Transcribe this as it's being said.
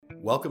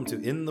Welcome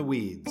to In the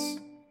Weeds,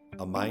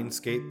 a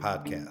Mindscape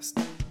podcast.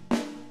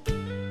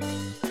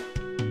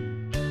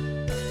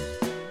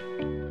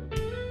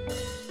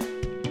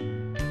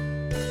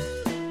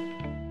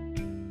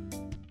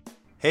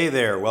 Hey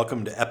there,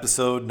 welcome to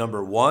episode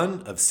number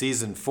 1 of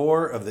season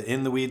 4 of the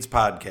In the Weeds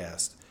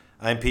podcast.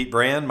 I'm Pete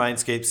Brand,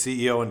 Mindscape's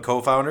CEO and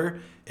co-founder,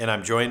 and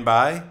I'm joined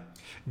by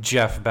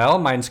Jeff Bell,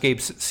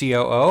 Mindscape's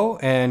COO,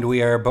 and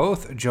we are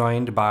both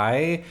joined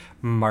by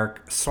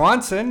Mark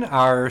Swanson,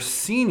 our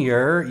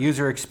senior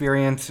user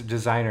experience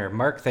designer.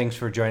 Mark, thanks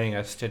for joining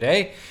us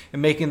today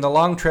and making the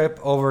long trip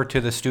over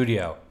to the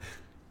studio.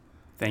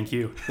 Thank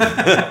you.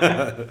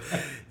 Yeah,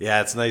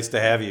 it's nice to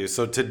have you.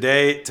 So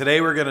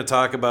today we're going to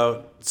talk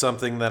about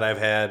something that I've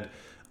had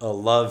a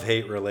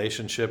love-hate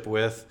relationship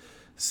with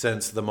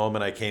since the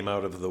moment I came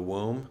out of the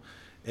womb,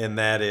 and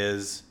that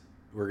is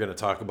we're going to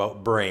talk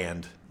about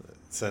brand.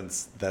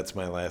 Since that's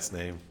my last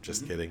name.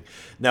 Just kidding.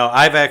 No,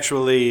 I've had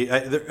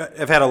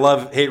a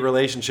love-hate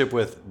relationship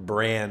with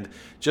brand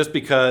just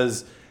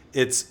because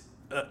it's,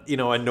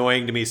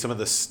 annoying to me, some of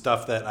the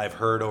stuff that I've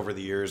heard over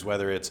the years,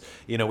 whether it's,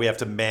 we have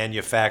to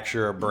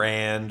manufacture a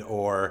brand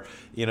or,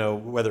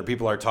 whether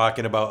people are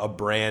talking about a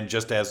brand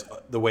just as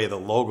the way the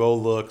logo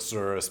looks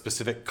or a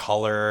specific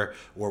color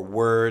or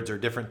words or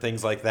different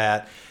things like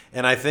that.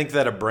 And I think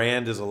that a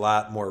brand is a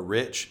lot more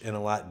rich and a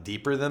lot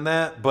deeper than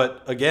that.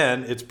 But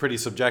again, it's pretty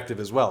subjective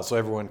as well. So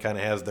everyone kind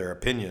of has their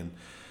opinion.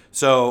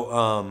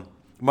 So,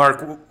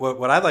 Mark,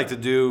 what I'd like to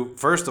do,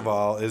 first of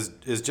all, is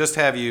just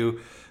have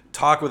you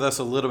talk with us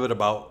a little bit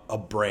about a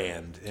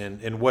brand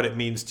and what it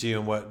means to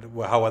you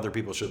and how other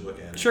people should look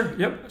at it. Sure,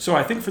 yep. So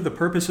I think for the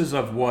purposes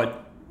of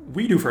what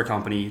we do for a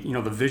company,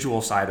 the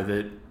visual side of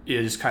it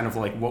is kind of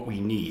like what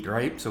we need,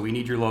 right? So we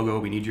need your logo,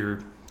 we need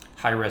your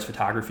high-res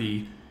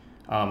photography,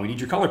 we need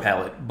your color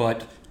palette,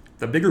 but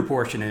the bigger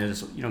portion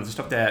is, the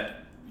stuff that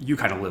you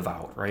kind of live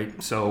out,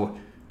 right? So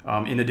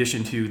in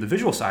addition to the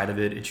visual side of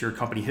it, it's your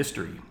company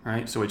history,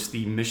 right? So it's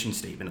the mission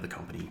statement of the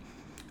company.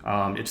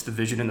 It's the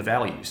vision and the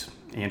values,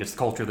 and it's the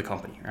culture of the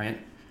company, right?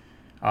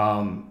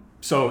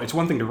 So it's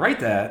one thing to write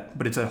that,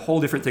 but it's a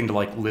whole different thing to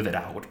live it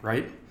out,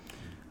 right?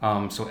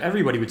 So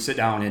everybody would sit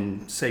down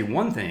and say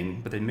one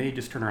thing, but they may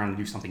just turn around and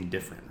do something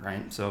different,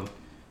 right? So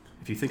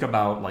if you think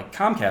about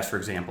Comcast, for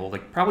example,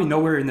 probably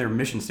nowhere in their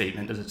mission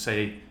statement does it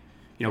say,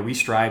 we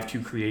strive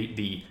to create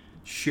the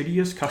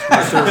shittiest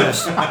customer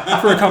service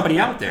for a company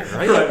out there,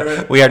 right?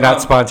 Right. We are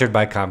not sponsored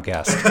by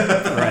Comcast.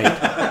 Right.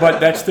 But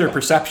that's their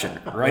perception,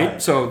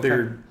 right? So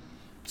they're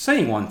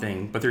saying one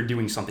thing, but they're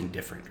doing something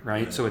different,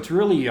 right? So it's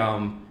really,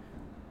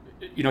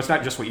 it's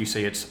not just what you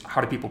say, it's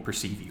how do people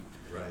perceive you.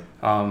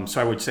 Right.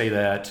 So I would say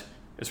that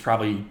it's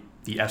probably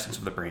the essence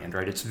of the brand,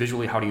 right? It's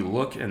visually how do you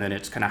look, and then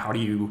it's kind of how do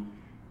you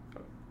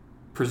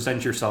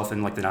present yourself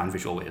in the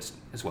non-visual ways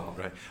as well.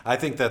 Right. I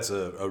think that's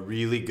a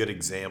really good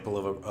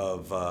example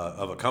of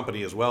a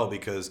company as well,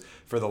 because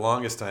for the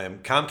longest time,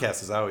 Comcast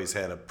has always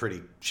had a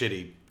pretty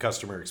shitty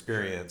customer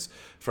experience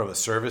from a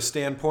service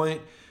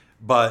standpoint.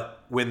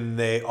 But when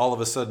they all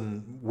of a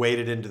sudden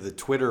waded into the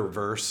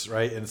Twitterverse,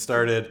 right, and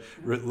started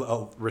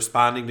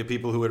responding to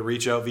people who would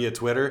reach out via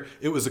Twitter,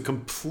 it was a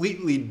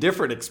completely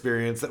different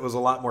experience that was a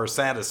lot more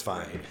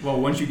satisfying.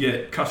 Well, once you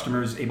get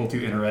customers able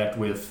to interact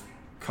with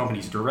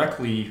companies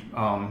directly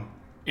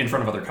in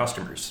front of other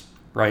customers,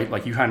 right?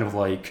 You kind of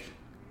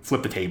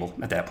flip the table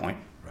at that point.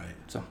 Right.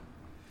 So.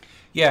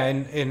 Yeah,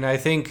 and I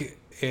think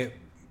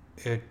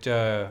it's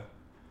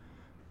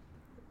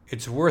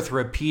worth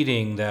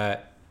repeating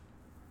that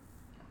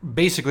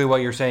basically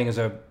what you're saying is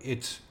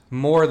it's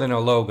more than a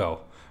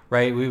logo,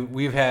 right?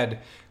 We've had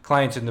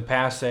clients in the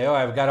past say, "Oh,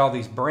 I've got all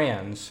these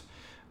brands.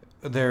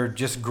 They're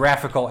just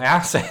graphical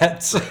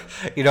assets."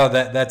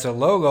 that's a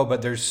logo,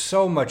 but there's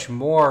so much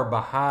more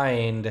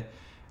behind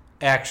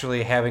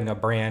actually having a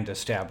brand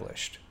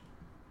established.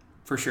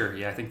 For sure.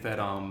 Yeah, I think that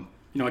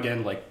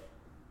again,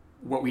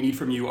 what we need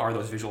from you are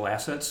those visual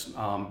assets.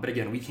 But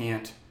again, we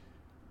can't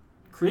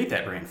create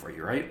that brand for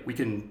you, right? We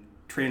can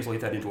translate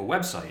that into a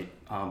website,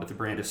 but the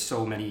brand is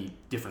so many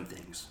different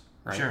things,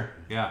 right? Sure.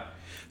 Yeah.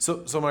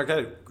 So Mark,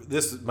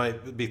 this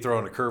might be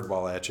throwing a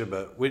curveball at you,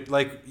 but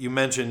like you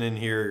mentioned in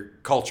here,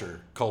 culture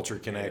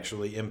can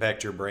actually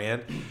impact your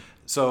brand.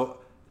 So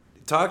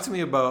talk to me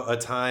about a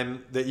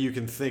time that you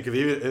can think of,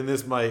 and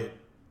it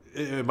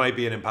might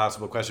be an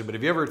impossible question, but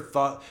have you ever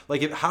thought,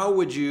 how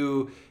would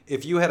you,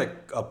 if you had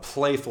a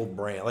playful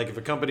brand, if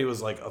a company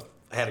was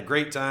had a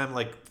great time,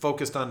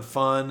 focused on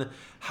fun,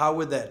 how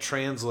would that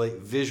translate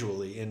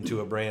visually into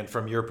a brand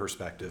from your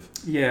perspective?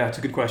 Yeah, it's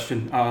a good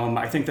question.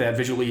 I think that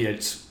visually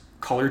it's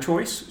color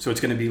choice. So it's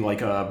going to be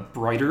a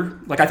brighter,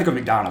 I think of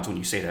McDonald's when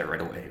you say that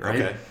right away,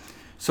 right? Okay.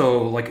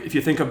 So if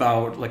you think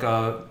about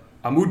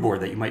a mood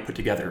board that you might put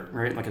together,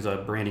 right? As a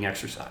branding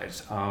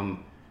exercise.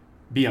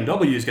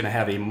 BMW is going to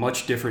have a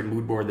much different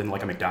mood board than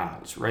a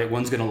McDonald's, right?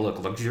 One's going to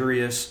look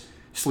luxurious,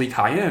 sleek,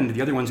 high end.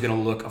 The other one's going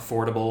to look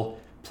affordable,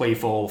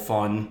 playful,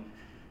 fun.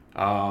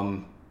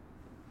 So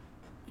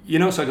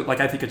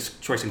I think it's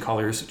choice in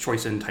colors,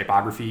 choice in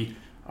typography,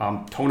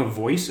 tone of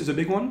voice is a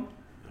big one,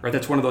 right?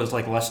 That's one of those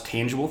less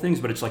tangible things,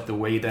 but it's the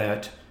way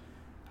that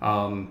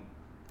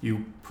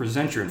You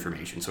present your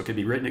information. So it could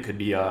be written, it could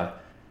be a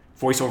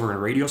voiceover in a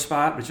radio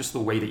spot, but it's just the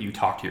way that you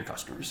talk to your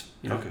customers.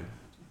 Okay.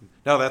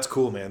 No, that's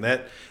cool, man.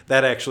 That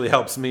actually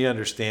helps me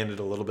understand it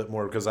a little bit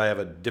more because I have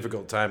a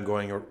difficult time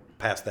going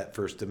past that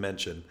first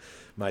dimension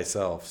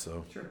myself.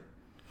 So Sure.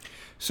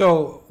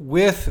 So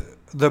with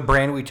the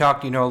brand, we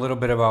talked, a little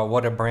bit about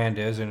what a brand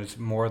is, and it's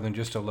more than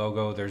just a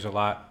logo. There's a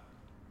lot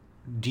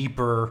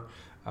deeper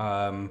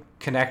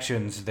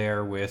connections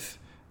there with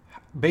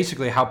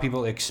basically how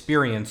people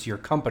experience your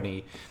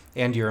company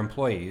and your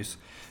employees.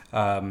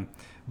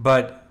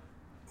 But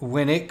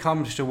when it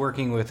comes to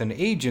working with an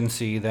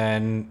agency,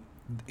 then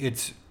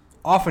it's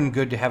often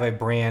good to have a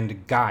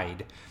brand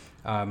guide,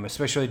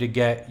 especially to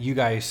get you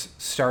guys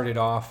started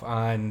off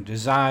on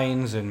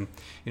designs. And,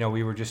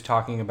 we were just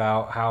talking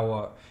about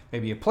how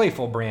maybe a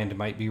playful brand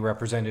might be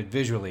represented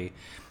visually.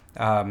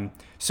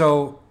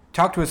 So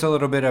talk to us a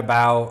little bit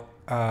about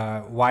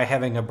why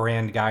having a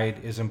brand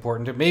guide is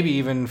important, maybe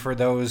even for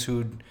those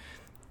who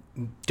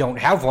don't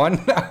have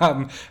one,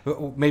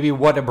 maybe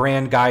what a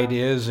brand guide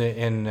is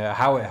and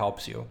how it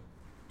helps you.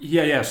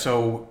 Yeah.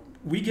 So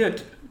we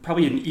get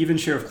probably an even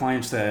share of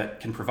clients that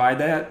can provide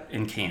that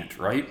and can't,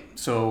 right?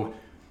 So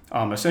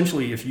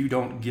essentially, if you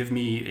don't give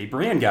me a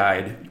brand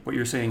guide, what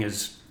you're saying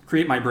is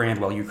create my brand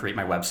while you create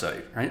my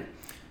website, right?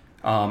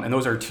 And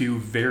those are two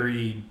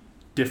very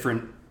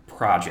different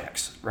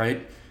projects,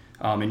 right?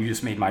 And you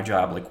just made my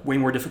job way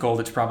more difficult.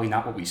 It's probably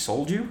not what we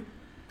sold you.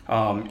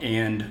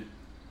 And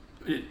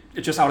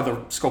it's just out of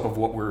the scope of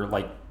what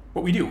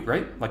what we do,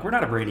 right? We're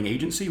not a branding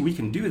agency. We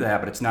can do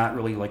that, but it's not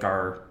really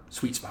our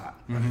sweet spot,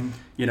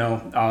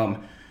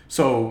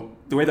 So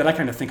the way that I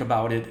kind of think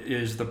about it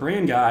is the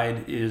brand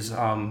guide is,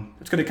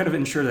 it's going to kind of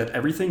ensure that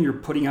everything you're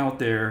putting out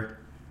there,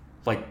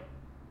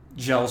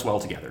 gels well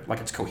together,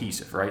 it's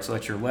cohesive, right? So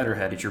that's your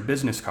letterhead, it's your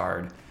business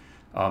card,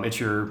 it's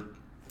your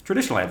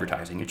traditional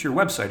advertising, it's your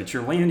website, it's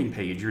your landing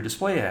page, your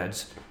display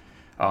ads,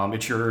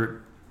 it's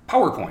your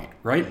PowerPoint,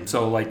 right?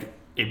 So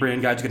a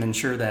brand guide's going to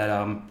ensure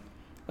that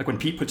when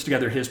Pete puts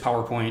together his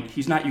PowerPoint,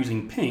 he's not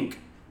using pink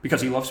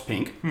because he loves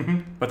pink,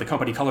 but the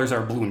company colors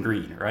are blue and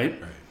green, right?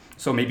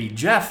 So maybe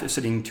Jeff is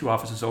sitting 2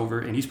 offices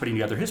over and he's putting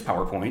together his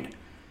PowerPoint.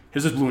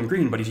 His is blue and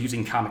green, but he's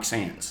using Comic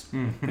Sans.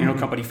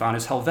 Company font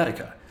is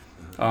Helvetica.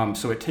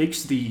 So it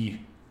takes the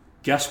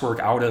guesswork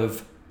out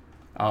of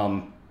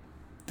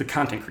the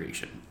content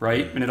creation,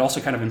 right? And it also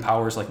kind of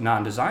empowers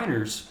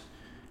non-designers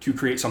to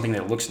create something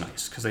that looks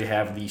nice because they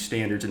have the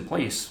standards in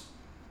place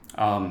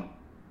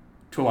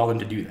to allow them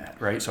to do that,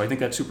 right? So I think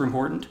that's super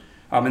important.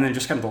 And then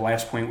just kind of the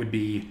last point would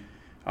be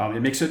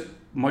it makes it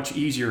much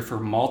easier for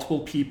multiple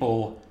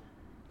people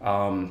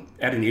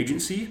at an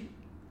agency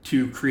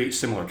to create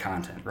similar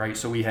content, right?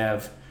 So we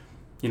have,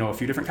 a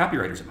few different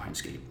copywriters at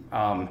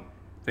Mindscape.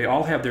 They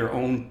all have their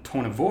own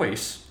tone of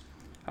voice,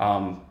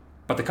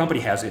 but the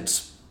company has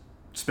its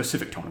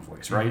specific tone of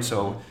voice, right?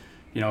 So,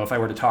 if I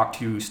were to talk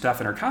to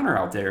Stefan or Connor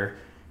out there,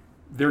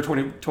 their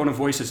tone of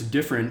voice is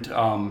different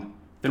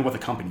than what the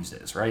company's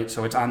is, right?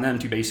 So it's on them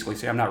to basically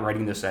say, I'm not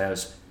writing this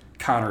as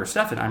Connor or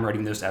Stefan, I'm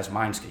writing this as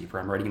Mindscape, or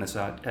I'm writing this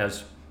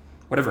as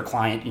whatever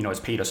client, has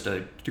paid us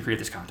to create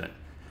this content.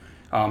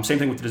 Same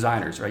thing with the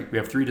designers, right? We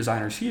have 3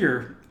 designers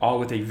here, all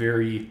with a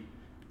very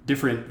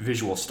different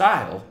visual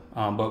style,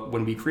 but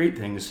when we create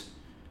things,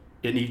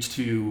 it needs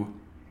to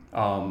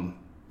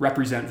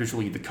represent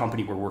visually the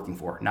company we're working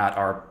for, not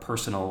our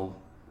personal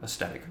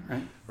aesthetic,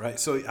 right? Right.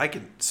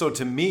 So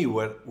to me,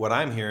 what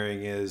I'm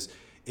hearing is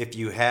if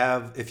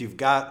you've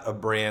got a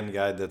brand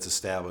guide that's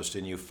established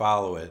and you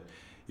follow it,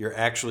 you're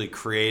actually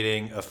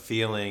creating a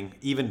feeling,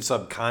 even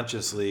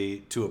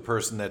subconsciously, to a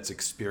person that's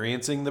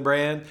experiencing the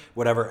brand,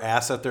 whatever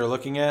asset they're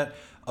looking at,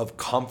 of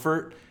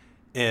comfort.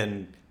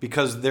 And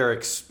because they're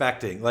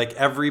expecting,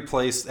 every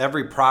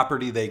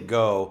property they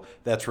go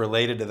that's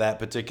related to that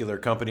particular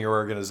company or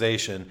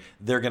organization,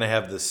 they're going to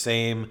have the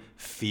same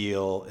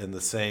feel and the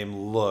same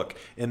look.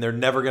 And they're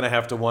never going to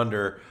have to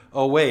wonder,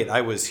 oh, wait,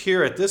 I was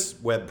here at this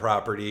web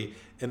property,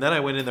 and then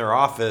I went in their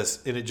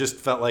office, and it just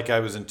felt like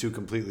I was in 2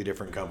 completely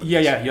different companies.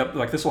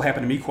 Yep. This will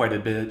happen to me quite a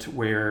bit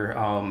where,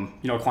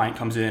 a client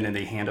comes in and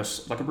they hand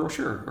us a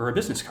brochure or a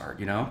business card,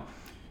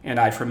 and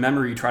I, from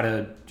memory, try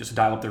to just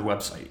dial up their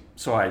website.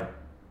 So I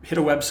hit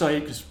a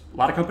website, because a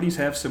lot of companies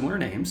have similar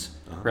names,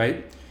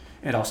 right?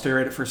 And I'll stare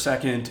at it for a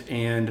second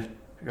and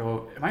I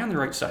go, am I on the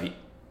right site?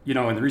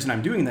 And the reason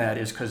I'm doing that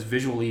is because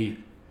visually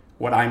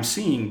what I'm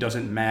seeing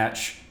doesn't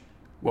match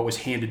what was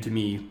handed to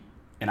me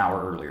an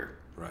hour earlier.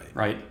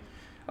 Right?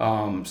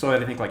 So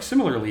I think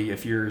similarly,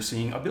 if you're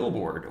seeing a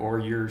billboard or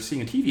you're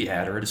seeing a TV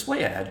ad or a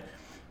display ad,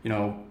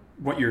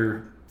 what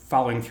you're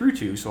following through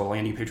to, so a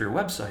landing page or a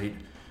website,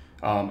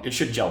 it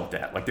should gel with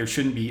that. There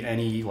shouldn't be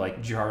any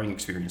jarring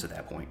experience at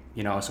that point,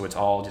 so it's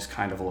all just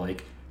kind of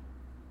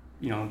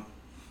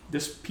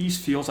this piece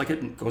feels like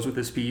it goes with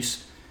this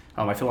piece.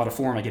 I fill out a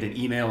form, I get an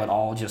email, it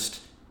all just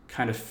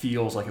kind of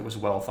feels like it was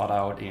well thought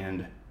out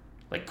and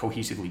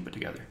cohesively put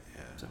together.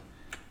 Yeah. So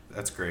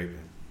that's great,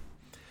 man.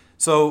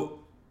 So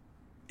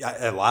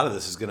a lot of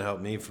this is going to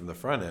help me from the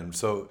front end.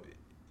 So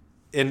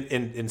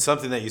in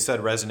something that you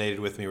said resonated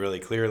with me really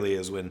clearly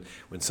is when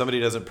somebody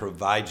doesn't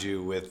provide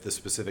you with the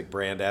specific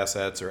brand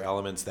assets or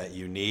elements that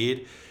you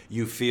need,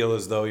 you feel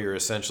as though you're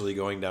essentially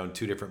going down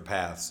two different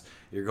paths.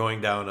 You're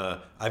going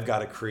down I've got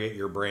to create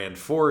your brand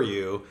for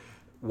you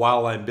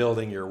while I'm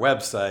building your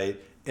website,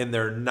 and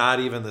they're not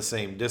even the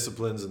same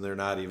disciplines and they're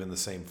not even the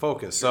same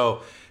focus.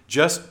 So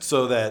just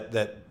so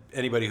that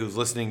anybody who's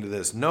listening to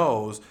this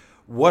knows,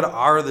 what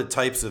are the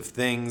types of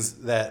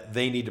things that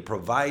they need to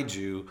provide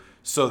you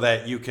so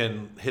that you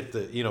can hit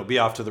be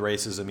off to the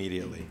races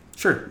immediately?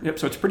 Sure. Yep.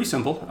 So it's pretty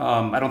simple.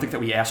 I don't think that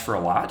we ask for a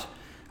lot.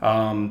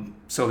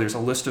 So there's a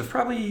list of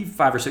probably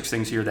 5 or 6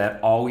 things here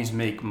that always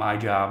make my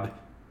job,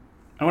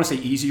 I don't want to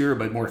say easier,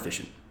 but more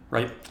efficient,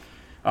 right?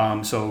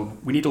 So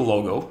we need a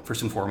logo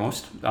first and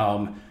foremost.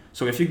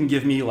 So if you can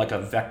give me like a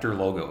vector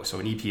logo, so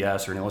an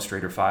EPS or an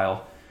Illustrator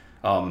file,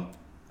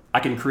 I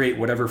can create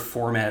whatever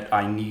format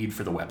I need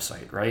for the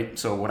website, right?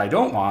 So what I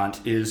don't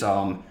want is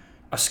a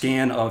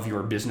scan of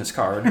your business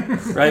card,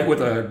 right,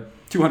 with a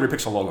 200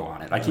 pixel logo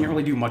on it. I can't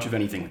really do much of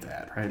anything with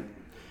that,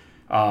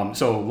 right?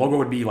 So logo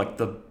would be like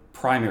the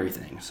primary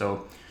thing.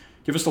 So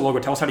give us the logo,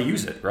 tell us how to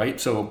use it, right?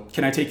 So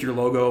can I take your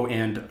logo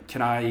and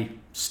can I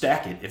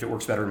stack it if it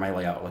works better in my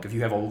layout? Like if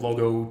you have a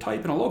logo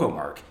type and a logo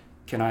mark,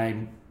 can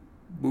I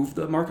move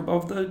the mark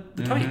above the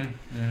type?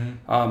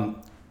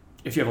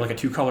 If you have like a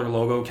 2-color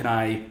logo, can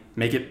I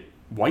make it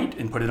white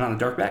and put it on a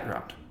dark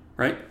background,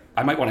 right?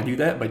 I might want to do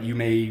that, but you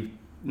may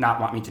not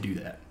want me to do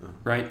that,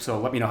 right? So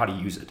let me know how to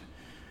use it.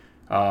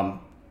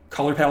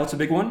 Color palette's a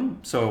big one,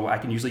 so I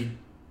can usually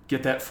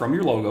get that from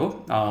your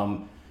logo,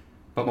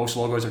 but most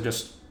logos are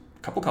just a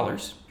couple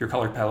colors. Your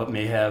color palette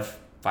may have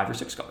 5 or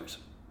 6 colors,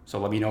 so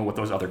let me know what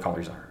those other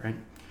colors are, right?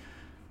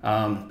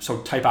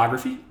 So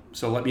typography,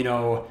 so let me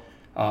know,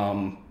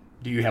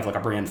 do you have like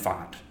a brand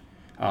font?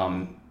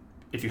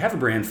 If you have a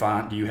brand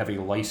font, do you have a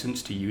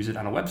license to use it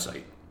on a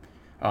website?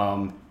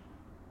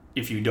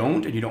 If you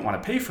don't and you don't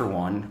want to pay for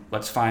one,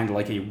 let's find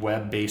like a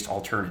web-based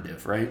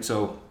alternative, right?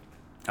 So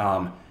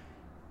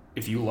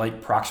if you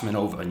like Proxima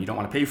Nova and you don't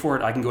want to pay for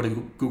it, I can go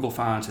to Google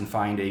Fonts and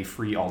find a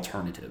free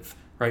alternative,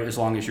 right? As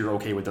long as you're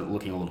okay with it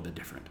looking a little bit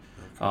different.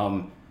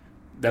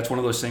 That's one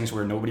of those things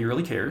where nobody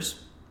really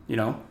cares, you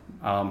know?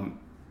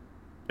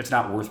 It's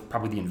not worth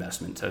probably the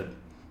investment to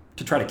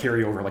try to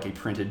carry over like a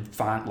printed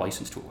font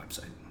license to a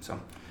website. So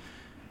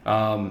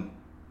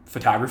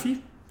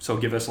photography, so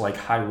give us like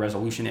high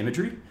resolution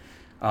imagery.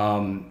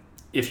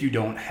 If you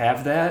don't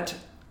have that,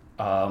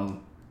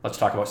 let's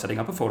talk about setting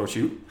up a photo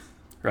shoot,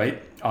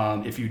 right?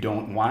 If you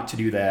don't want to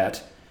do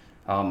that,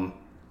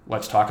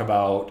 let's talk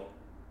about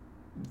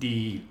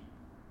the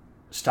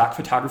stock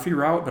photography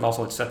route, but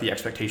also let's set the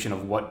expectation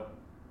of what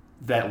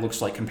that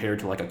looks like compared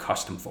to like a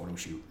custom photo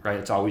shoot, right?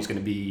 It's always going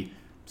to be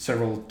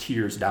several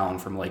tiers down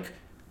from like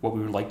what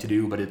we would like to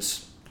do, but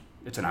it's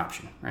an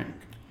option, right?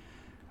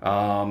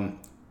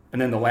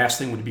 And then the last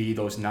thing would be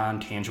those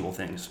non-tangible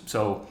things.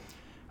 So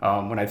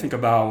when I think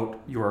about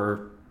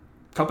your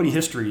company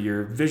history,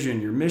 your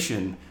vision, your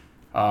mission,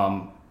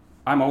 I'm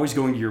always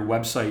going to your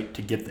website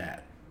to get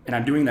that. And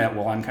I'm doing that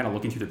while I'm kind of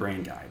looking through the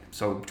brand guide.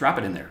 So drop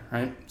it in there,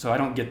 right? So I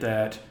don't get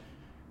that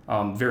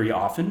very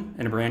often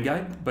in a brand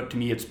guide, but to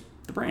me it's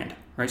the brand,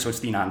 right? So it's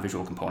the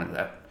non-visual component of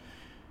that.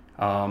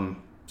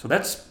 So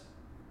that's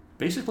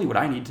basically what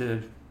I need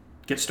to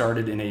get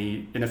started in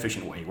an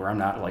efficient way, where I'm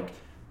not like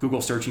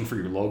Google searching for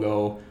your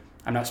logo.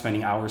 I'm not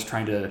spending hours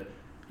trying to,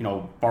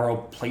 borrow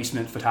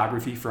placement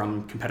photography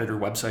from competitor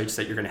websites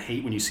that you're going to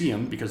hate when you see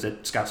them because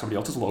it's got somebody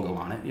else's logo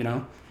on it,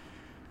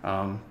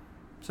 So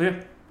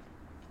yeah.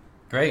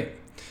 Great.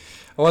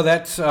 Well,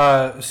 that's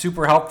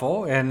super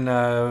helpful,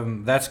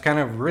 and that's kind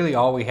of really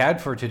all we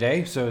had for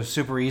today. So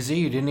super easy.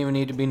 You didn't even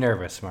need to be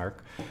nervous,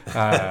 Mark. So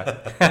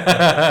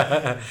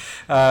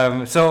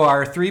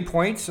our 3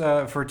 points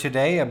for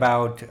today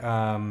about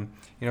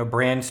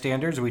brand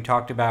standards. We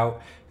talked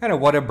about kind of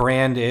what a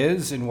brand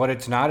is and what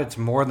it's not. It's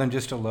more than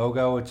just a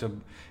logo. It's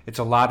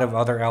a lot of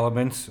other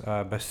elements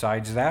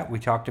besides that. We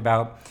talked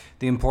about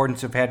the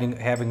importance of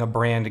having a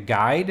brand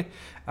guide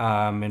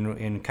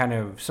and kind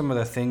of some of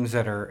the things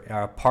that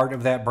are part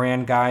of that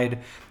brand guide.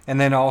 And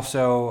then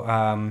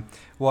also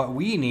what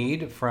we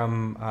need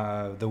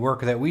from the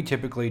work that we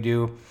typically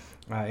do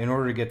in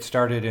order to get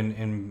started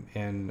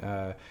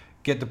and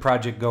get the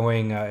project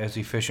going as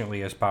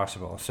efficiently as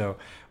possible. So,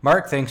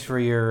 Mark, thanks for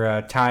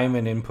your time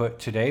and input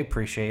today.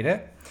 Appreciate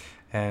it.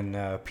 And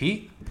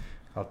Pete,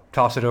 I'll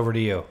toss it over to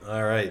you.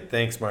 All right.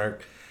 Thanks,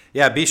 Mark.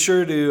 Yeah, be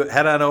sure to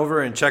head on over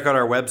and check out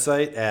our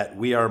website at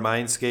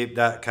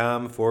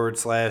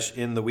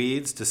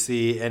wearemindscape.com/intheweeds to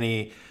see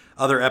any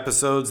other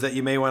episodes that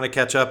you may want to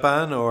catch up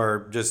on,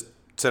 or just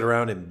sit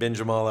around and binge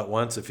them all at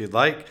once if you'd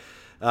like.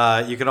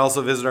 You can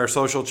also visit our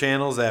social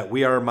channels at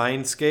We Are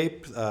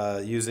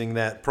Mindscape using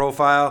that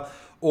profile.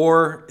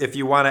 Or if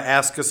you want to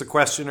ask us a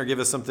question or give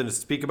us something to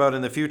speak about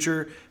in the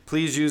future,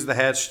 please use the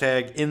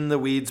hashtag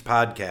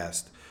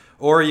InTheWeedsPodcast.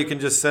 Or you can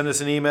just send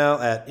us an email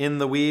at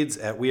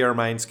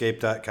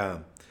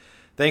intheweeds@wearemindscape.com.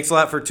 Thanks a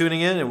lot for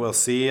tuning in, and we'll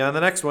see you on the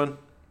next one.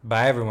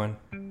 Bye, everyone.